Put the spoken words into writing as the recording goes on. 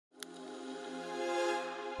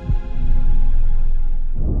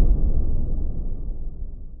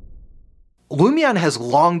Lumion has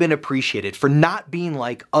long been appreciated for not being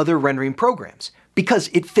like other rendering programs because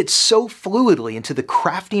it fits so fluidly into the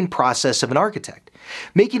crafting process of an architect,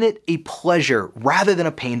 making it a pleasure rather than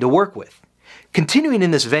a pain to work with. Continuing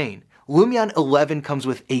in this vein, Lumion 11 comes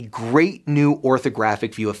with a great new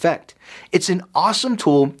orthographic view effect. It's an awesome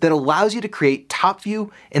tool that allows you to create top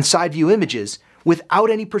view and side view images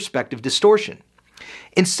without any perspective distortion.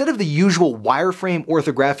 Instead of the usual wireframe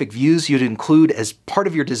orthographic views you'd include as part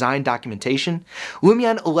of your design documentation,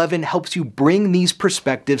 Lumion 11 helps you bring these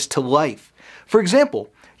perspectives to life. For example,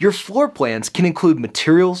 your floor plans can include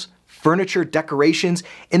materials, furniture, decorations,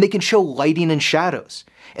 and they can show lighting and shadows.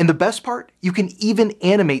 And the best part, you can even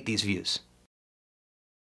animate these views.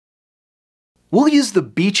 We'll use the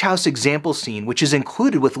beach house example scene, which is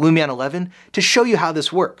included with Lumion 11, to show you how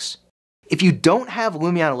this works. If you don't have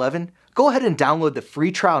Lumion 11, go ahead and download the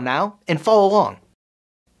free trial now and follow along.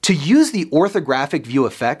 To use the orthographic view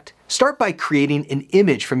effect, start by creating an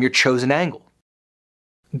image from your chosen angle.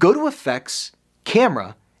 Go to Effects,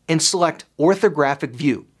 Camera, and select Orthographic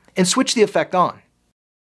View, and switch the effect on.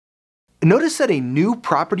 Notice that a new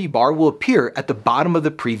property bar will appear at the bottom of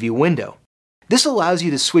the preview window. This allows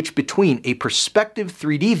you to switch between a perspective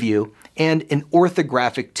 3D view and an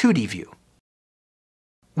orthographic 2D view.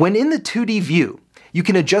 When in the 2D view, you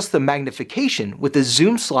can adjust the magnification with the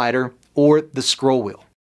zoom slider or the scroll wheel,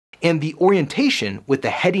 and the orientation with the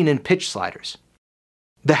heading and pitch sliders.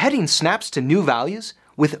 The heading snaps to new values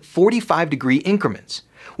with 45-degree increments,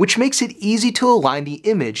 which makes it easy to align the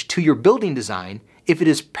image to your building design if it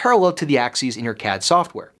is parallel to the axes in your CAD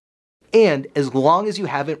software, and as long as you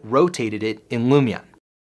haven't rotated it in Lumion.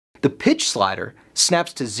 The pitch slider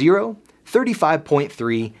snaps to 0,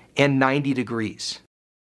 35.3, and 90 degrees.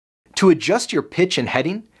 To adjust your pitch and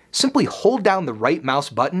heading, simply hold down the right mouse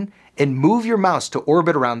button and move your mouse to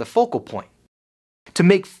orbit around the focal point. To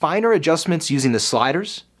make finer adjustments using the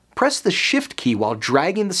sliders, press the Shift key while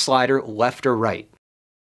dragging the slider left or right.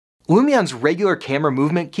 Lumion's regular camera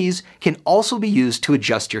movement keys can also be used to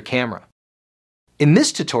adjust your camera. In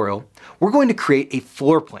this tutorial, we're going to create a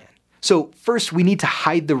floor plan. So first we need to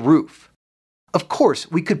hide the roof. Of course,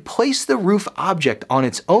 we could place the roof object on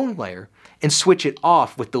its own layer and switch it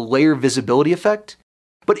off with the layer visibility effect.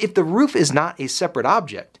 But if the roof is not a separate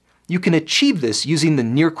object, you can achieve this using the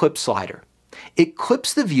near clip slider. It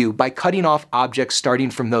clips the view by cutting off objects starting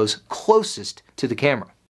from those closest to the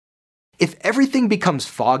camera. If everything becomes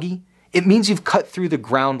foggy, it means you've cut through the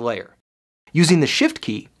ground layer. Using the Shift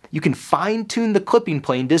key, you can fine-tune the clipping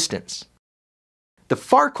plane distance. The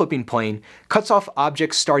far clipping plane cuts off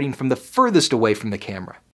objects starting from the furthest away from the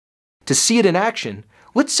camera. To see it in action,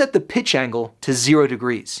 let's set the pitch angle to 0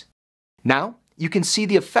 degrees. Now, you can see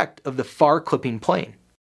the effect of the far clipping plane.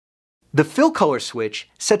 The fill color switch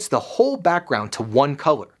sets the whole background to one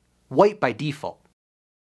color, white by default.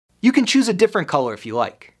 You can choose a different color if you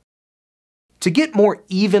like. To get more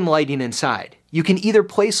even lighting inside, you can either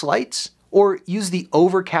place lights or use the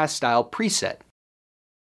overcast style preset.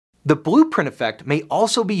 The blueprint effect may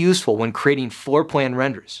also be useful when creating floor plan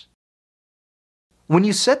renders. When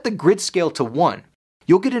you set the grid scale to 1,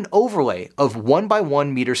 you'll get an overlay of 1 by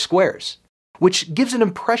 1 meter squares, which gives an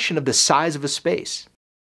impression of the size of a space.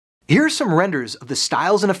 Here are some renders of the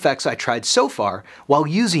styles and effects I tried so far while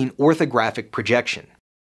using orthographic projection.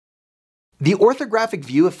 The orthographic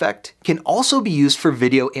view effect can also be used for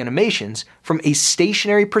video animations from a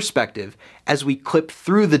stationary perspective as we clip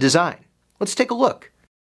through the design. Let's take a look.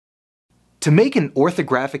 To make an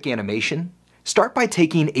orthographic animation, start by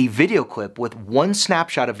taking a video clip with one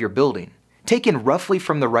snapshot of your building, taken roughly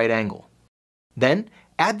from the right angle. Then,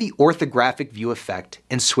 add the orthographic view effect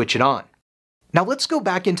and switch it on. Now let's go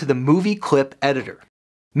back into the movie clip editor.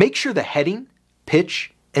 Make sure the heading,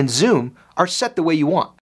 pitch, and zoom are set the way you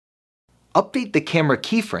want. Update the camera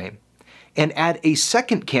keyframe and add a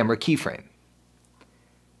second camera keyframe.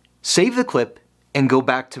 Save the clip and go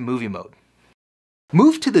back to movie mode.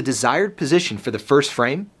 Move to the desired position for the first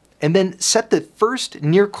frame and then set the first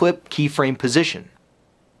near clip keyframe position.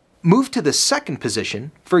 Move to the second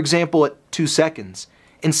position, for example at 2 seconds,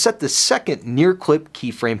 and set the second near clip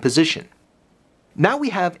keyframe position. Now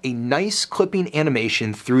we have a nice clipping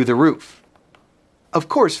animation through the roof. Of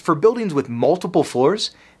course, for buildings with multiple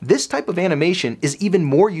floors, this type of animation is even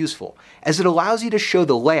more useful as it allows you to show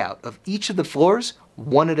the layout of each of the floors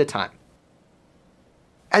one at a time.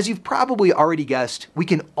 As you've probably already guessed, we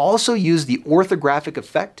can also use the orthographic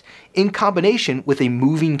effect in combination with a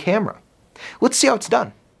moving camera. Let's see how it's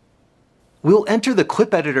done. We'll enter the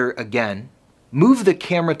clip editor again, move the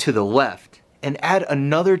camera to the left, and add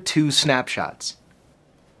another 2 snapshots.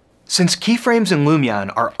 Since keyframes in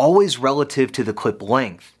Lumion are always relative to the clip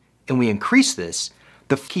length, and we increase this,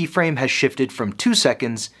 the keyframe has shifted from 2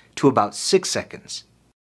 seconds to about 6 seconds.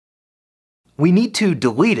 We need to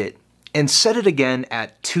delete it and set it again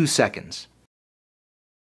at 2 seconds.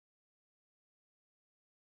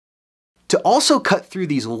 To also cut through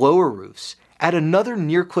these lower roofs, add another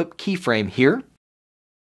near clip keyframe here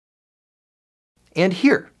and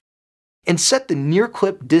here, and set the near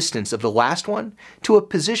clip distance of the last one to a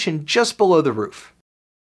position just below the roof.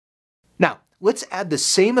 Now, let's add the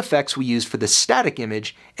same effects we used for the static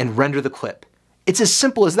image and render the clip. It's as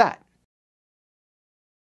simple as that.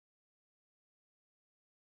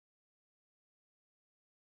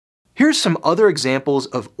 Here's some other examples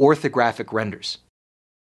of orthographic renders.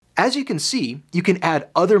 As you can see, you can add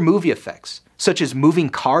other movie effects, such as moving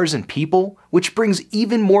cars and people, which brings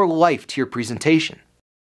even more life to your presentation.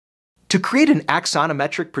 To create an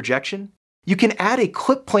axonometric projection, you can add a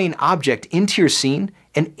clip plane object into your scene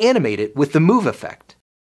and animate it with the move effect.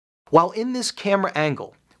 While in this camera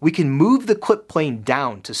angle, we can move the clip plane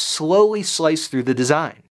down to slowly slice through the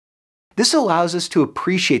design. This allows us to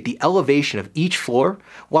appreciate the elevation of each floor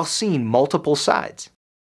while seeing multiple sides.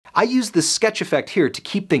 I use the sketch effect here to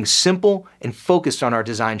keep things simple and focused on our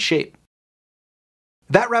design shape.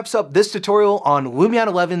 That wraps up this tutorial on Lumion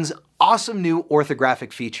 11's awesome new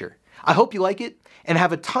orthographic feature. I hope you like it and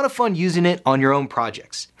have a ton of fun using it on your own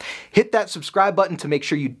projects. Hit that subscribe button to make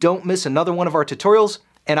sure you don't miss another one of our tutorials,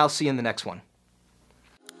 and I'll see you in the next one.